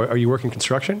 "Oh, are you working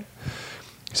construction?"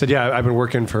 He said, "Yeah, I've been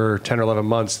working for 10 or 11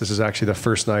 months. This is actually the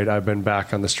first night I've been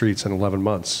back on the streets in 11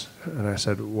 months. And I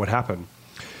said, "What happened?"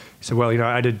 He said, "Well,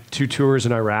 I did 2 tours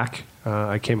in Iraq.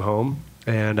 I came home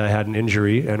and I had an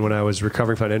injury. And when I was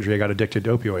recovering from that injury, I got addicted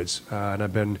to opioids. And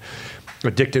I've been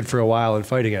addicted for a while and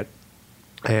fighting it.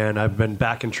 And I've been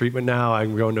back in treatment now. I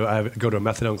go to a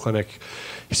methadone clinic."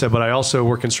 He said, "But I also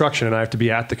work construction, and I have to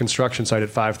be at the construction site at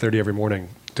 5:30 every morning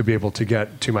to be able to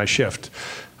get to my shift.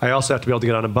 I also have to be able to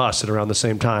get on a bus at around the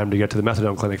same time to get to the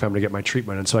methadone clinic if I'm going to get my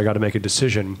treatment. And so I got to make a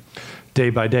decision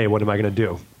day by day. What am I going to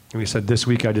do?" And he said, "This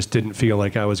week I just didn't feel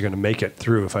like I was going to make it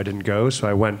through if I didn't go. So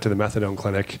I went to the methadone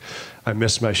clinic. I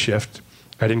missed my shift.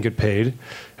 I didn't get paid,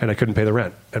 and I couldn't pay the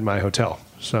rent at my hotel.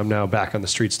 So I'm now back on the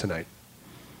streets tonight."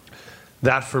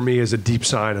 That, for me, is a deep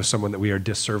sign of someone that we are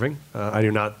disserving. I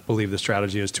do not believe the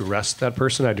strategy is to arrest that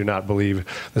person. I do not believe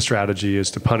the strategy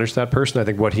is to punish that person. I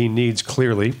think what he needs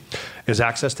clearly is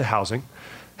access to housing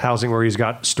where he's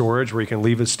got storage, where he can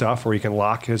leave his stuff, where he can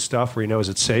lock his stuff, where he knows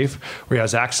it's safe, where he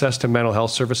has access to mental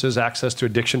health services, access to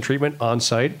addiction treatment on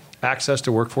site, access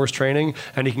to workforce training,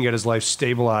 and he can get his life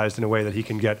stabilized in a way that he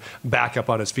can get back up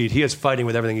on his feet. He is fighting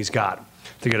with everything he's got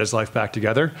to get his life back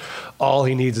together. All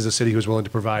he needs is a city who's willing to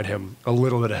provide him a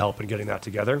little bit of help in getting that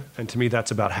together. And to me,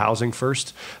 that's about housing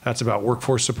first. That's about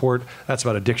workforce support. That's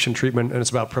about addiction treatment. And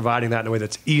it's about providing that in a way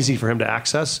that's easy for him to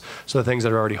access so the things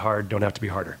that are already hard don't have to be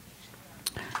harder.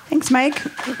 Thanks, Mike.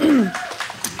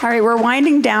 All right, we're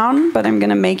winding down, but I'm going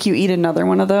to make you eat another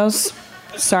one of those.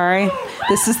 Sorry.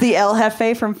 This is the El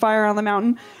Jefe from Fire on the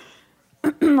Mountain.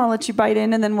 I'll let you bite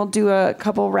in, and then we'll do a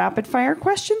couple rapid-fire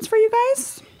questions for you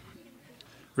guys.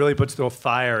 Really puts the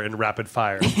fire in rapid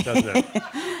fire, doesn't it?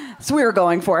 That's what we were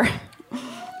going for.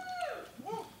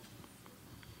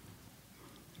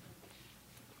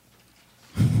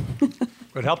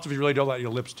 It helps if you really don't let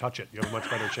your lips touch it. You have a much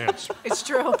better chance. It's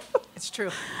true. It's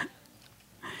true.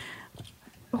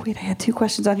 Oh, wait, I had 2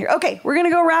 questions on here. Okay, we're going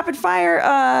to go rapid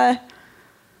fire.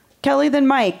 Kelly, then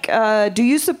Mike. Do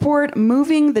you support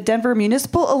moving the Denver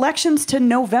municipal elections to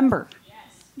November?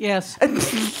 Yes.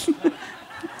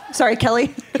 Sorry,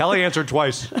 Kelly. Kelly answered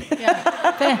twice.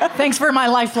 Yeah. Thanks for my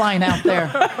lifeline out there.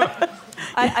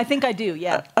 I think I do,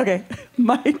 yeah. Okay,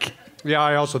 Mike. Yeah,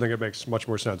 I also think it makes much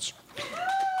more sense.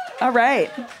 All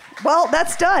right. Well,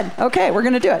 that's done. Okay, we're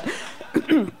going to do it.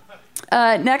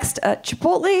 Next,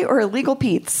 Chipotle or Illegal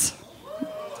Pete's?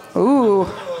 Ooh.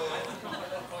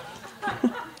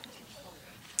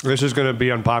 This is going to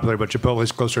be unpopular, but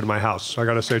Chipotle's closer to my house. So I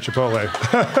got to say Chipotle.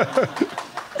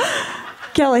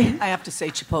 Kelly. I have to say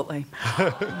Chipotle.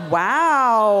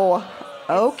 Wow.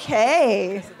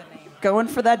 Okay. Going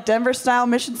for that Denver-style,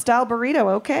 Mission-style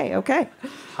burrito. Okay.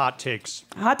 Hot takes.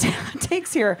 Hot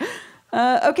takes here.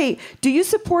 Okay. Do you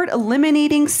support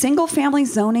eliminating single-family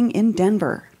zoning in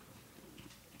Denver?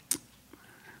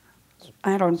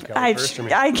 I don't.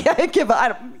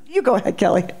 You go ahead,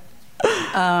 Kelly.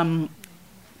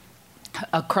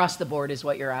 Across the board is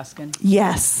what you're asking?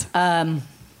 Yes. I'm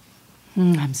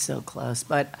so close,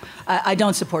 but I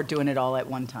don't support doing it all at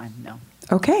one time, no.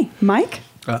 Okay. Mike?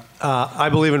 I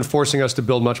believe in forcing us to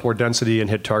build much more density and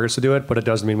hit targets to do it, but it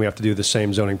doesn't mean we have to do the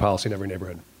same zoning policy in every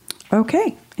neighborhood.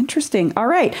 Okay. Interesting. All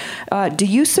right. Do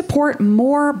you support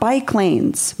more bike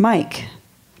lanes? Mike?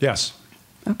 Yes.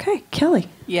 Okay. Kelly?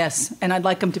 Yes, and I'd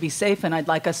like them to be safe, and I'd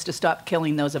like us to stop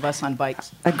killing those of us on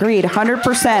bikes. Agreed.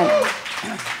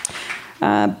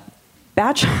 100%.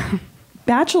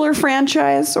 Bachelor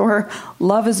franchise or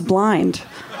Love is Blind?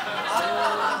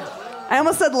 I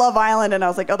almost said Love Island, and I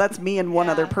was like, oh, that's me and one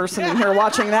other person in here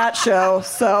watching that show.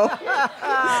 So,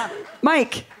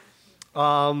 Mike.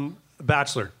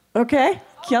 Bachelor. Okay.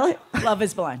 Kelly. Love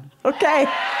is Blind. Okay.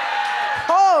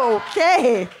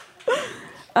 Okay.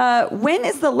 When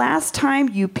is the last time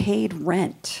you paid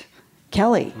rent?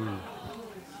 Kelly.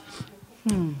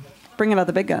 Bringing out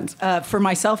the big guns. For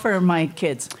myself or my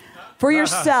kids? For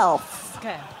yourself.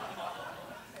 Okay.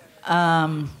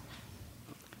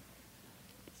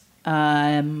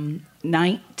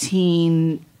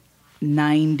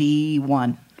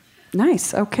 1991.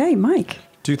 Nice. Okay, Mike.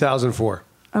 2004.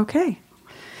 Okay.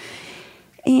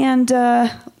 And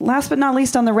last but not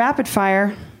least on the rapid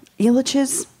fire,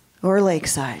 Elitch's or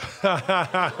Lakeside?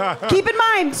 Keep in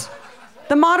mind,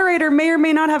 the moderator may or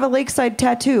may not have a Lakeside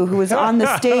tattoo who is on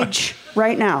the stage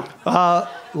right now.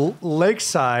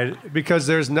 Lakeside, because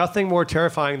there's nothing more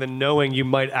terrifying than knowing you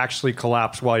might actually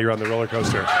collapse while you're on the roller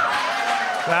coaster.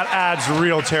 That adds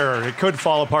real terror. It could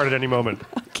fall apart at any moment.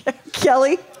 Okay.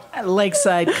 Kelly?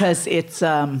 Lakeside, because it's,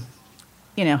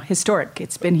 historic.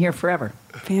 It's been here forever.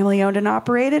 Family owned and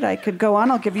operated. I could go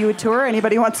on. I'll give you a tour.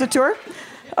 Anybody wants a tour?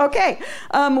 Okay.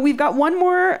 We've got one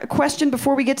more question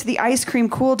before we get to the ice cream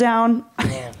cool down.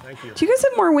 Thank you. Do you guys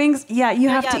have more wings? Yeah, you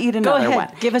have to eat another ahead.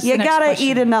 one. Give us you the next gotta question.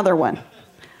 eat another one.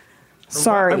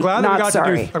 Sorry, I'm glad not we got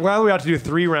sorry. I'm glad we got to do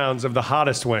 3 rounds of the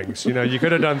hottest wings. You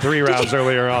could have done 3 rounds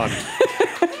earlier on.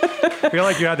 I feel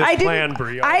like you had this plan,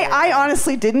 Brie. I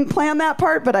honestly didn't plan that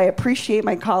part, but I appreciate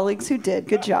my colleagues who did.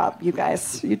 Good job, you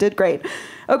guys. You did great.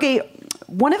 Okay,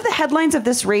 one of the headlines of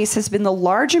this race has been the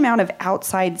large amount of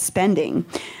outside spending.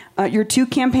 Your 2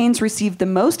 campaigns received the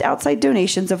most outside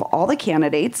donations of all the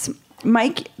candidates.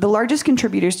 Mike, the largest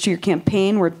contributors to your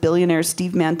campaign were billionaires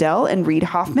Steve Mandel and Reid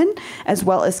Hoffman, as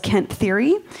well as Kent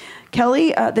Thiry.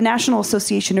 Kelly, the National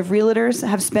Association of Realtors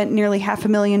have spent nearly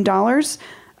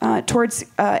 $500,000 towards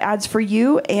ads for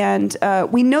you. And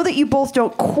we know that you both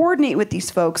don't coordinate with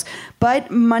these folks, but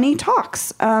money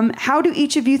talks. How do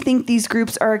each of you think these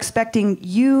groups are expecting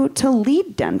you to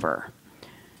lead Denver?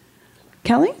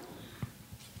 Kelly?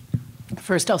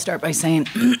 First, I'll start by saying,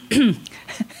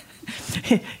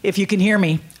 if you can hear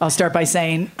me, I'll start by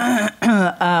saying,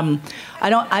 I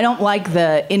don't like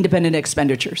the independent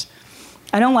expenditures.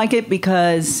 I don't like it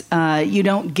because you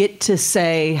don't get to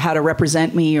say how to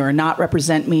represent me or not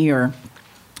represent me,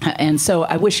 and so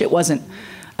I wish it wasn't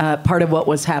part of what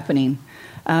was happening.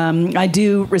 I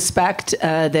do respect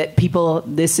that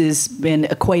this has been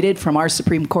equated from our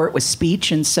Supreme Court with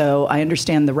speech, and so I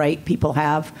understand the right people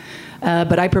have.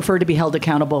 But I prefer to be held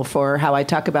accountable for how I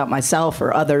talk about myself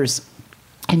or others,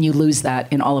 and you lose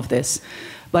that in all of this.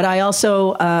 But I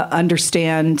also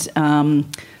understand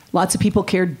lots of people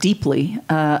care deeply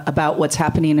about what's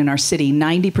happening in our city.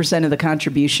 90% of the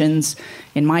contributions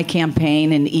in my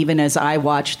campaign, and even as I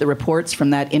watch the reports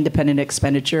from that independent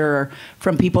expenditure, are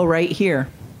from people right here.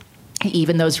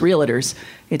 Even those realtors.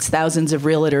 It's thousands of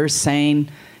realtors saying,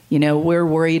 we're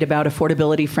worried about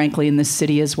affordability, frankly, in this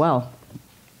city as well.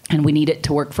 And we need it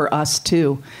to work for us,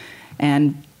 too.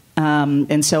 And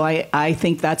so I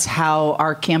think that's how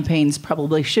our campaigns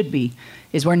probably should be,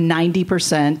 is where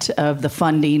 90% of the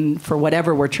funding for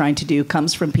whatever we're trying to do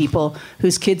comes from people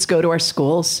whose kids go to our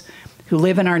schools, who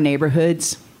live in our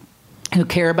neighborhoods, who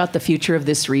care about the future of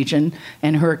this region,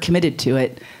 and who are committed to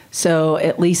it. So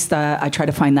at least I try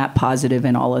to find that positive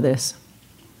in all of this.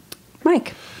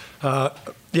 Mike?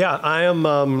 Yeah, I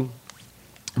am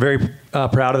very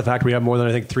proud of the fact we have more than,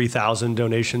 I think, 3,000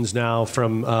 donations now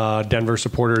from Denver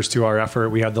supporters to our effort.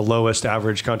 We have the lowest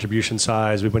average contribution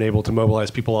size. We've been able to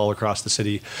mobilize people all across the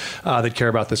city that care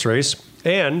about this race.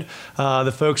 And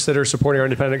the folks that are supporting our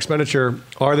independent expenditure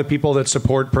are the people that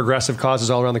support progressive causes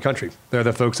all around the country. They're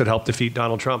the folks that helped defeat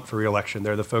Donald Trump for re-election.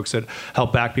 They're the folks that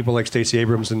help back people like Stacey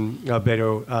Abrams and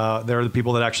Beto. They're the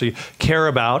people that actually care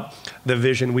about the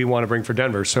vision we want to bring for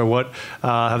Denver. So what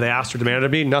have they asked or demanded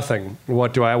of me? Nothing. Why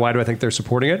do I think they're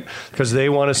supporting it? Because they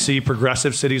want to see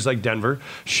progressive cities like Denver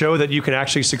show that you can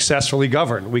actually successfully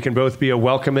govern. We can both be a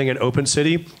welcoming and open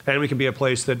city, and we can be a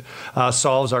place that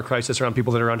solves our crisis around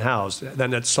people that are unhoused,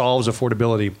 then that solves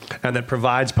affordability, and that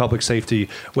provides public safety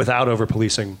without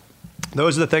over-policing.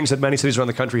 Those are the things that many cities around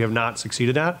the country have not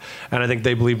succeeded at, and I think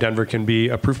they believe Denver can be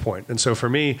a proof point. And so for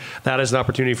me, that is an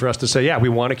opportunity for us to say, yeah, we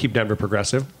want to keep Denver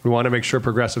progressive. We want to make sure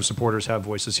progressive supporters have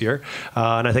voices here.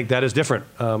 And I think that is different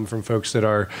from folks that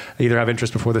are either have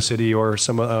interest before the city or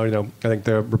some, I think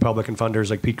the Republican funders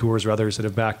like Pete Coors or others that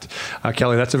have backed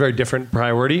Kelly. That's a very different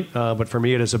priority. But for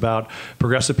me, it is about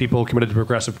progressive people committed to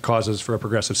progressive causes for a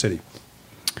progressive city.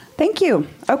 Thank you.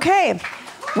 Okay.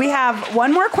 We have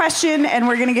one more question, and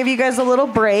we're going to give you guys a little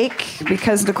break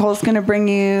because Nicole's going to bring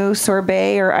you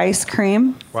sorbet or ice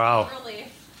cream. Wow.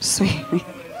 Sweet.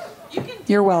 You can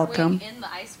You're welcome. in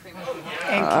the ice cream.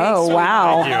 Oh,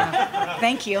 wow.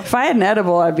 Thank you. If I had an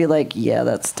edible, I'd be like, yeah,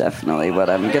 that's definitely what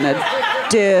I'm going to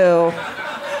do.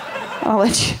 I'll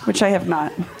let you, which I have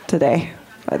not today.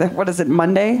 What is it,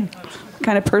 Monday? What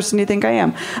kind of person do you think I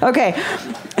am? Okay.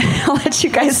 I'll let you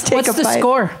guys take a bite. What's the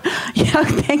score? Yeah,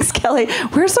 thanks, Kelly.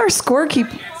 Where's our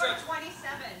scorekeeper? It's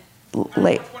 27.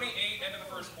 Late. 28 end of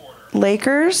the first quarter.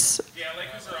 Lakers? Yeah,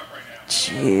 Lakers are up right now.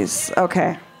 Jeez.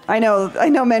 Okay. I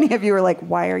know many of you are like,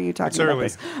 why are you talking about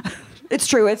this? It's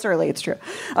true. It's early. It's true.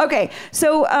 Okay.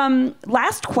 So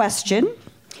last question.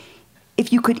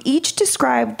 If you could each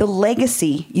describe the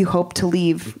legacy you hope to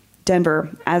leave Denver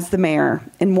as the mayor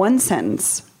in one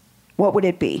sentence, what would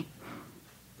it be?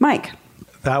 Mike.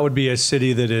 That would be a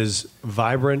city that is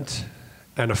vibrant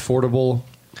and affordable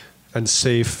and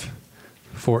safe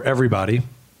for everybody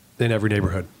in every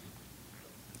neighborhood.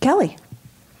 Kelly.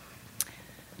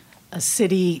 A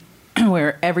city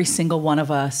where every single one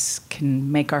of us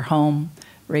can make our home,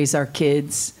 raise our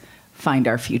kids, find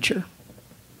our future.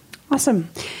 Awesome.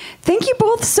 Thank you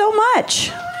both so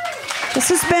much. This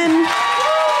has been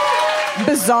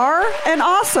bizarre and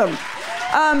awesome.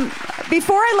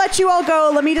 Before I let you all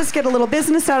go, let me just get a little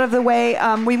business out of the way.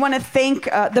 We want to thank,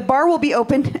 the bar will be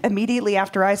open immediately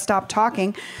after I stop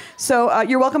talking. So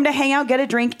you're welcome to hang out, get a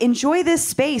drink, enjoy this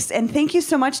space. And thank you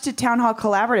so much to Town Hall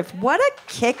Collaborative. What a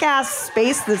kick-ass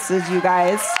space this is, you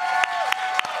guys.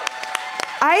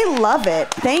 I love it.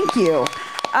 Thank you.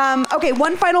 Okay,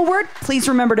 one final word. Please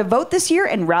remember to vote this year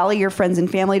and rally your friends and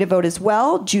family to vote as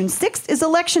well. June 6th is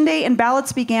Election Day, and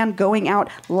ballots began going out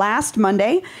last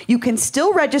Monday. You can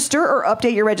still register or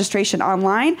update your registration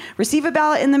online, receive a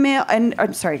ballot in the mail, and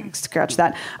I'm sorry, scratch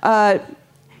that.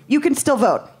 You can still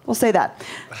vote. We'll say that.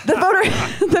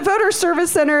 The Voter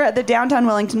Service Center at the downtown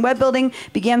Wellington Web Building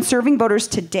began serving voters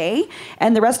today,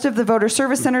 and the rest of the Voter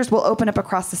Service Centers will open up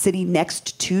across the city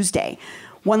next Tuesday.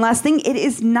 One last thing, it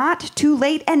is not too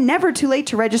late and never too late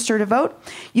to register to vote.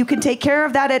 You can take care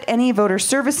of that at any voter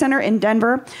service center in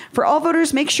Denver. For all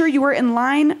voters, make sure you are in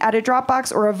line at a drop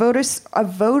box or a voter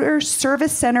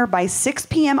service center by 6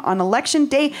 p.m. on Election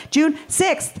Day, June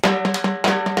 6th.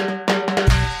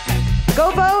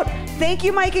 Go vote. Thank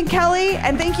you, Mike and Kelly,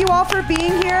 and thank you all for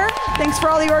being here. Thanks for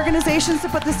all the organizations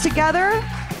that put this together.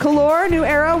 Calor, New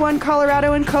Era, One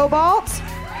Colorado, and Cobalt.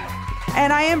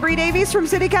 And I am Bree Davies from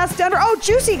CityCast Denver. Oh,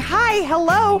 Juicy, hi,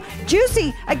 hello.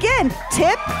 Juicy, again,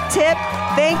 tip,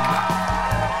 thank,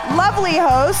 lovely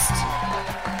host.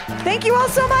 Thank you all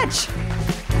so much.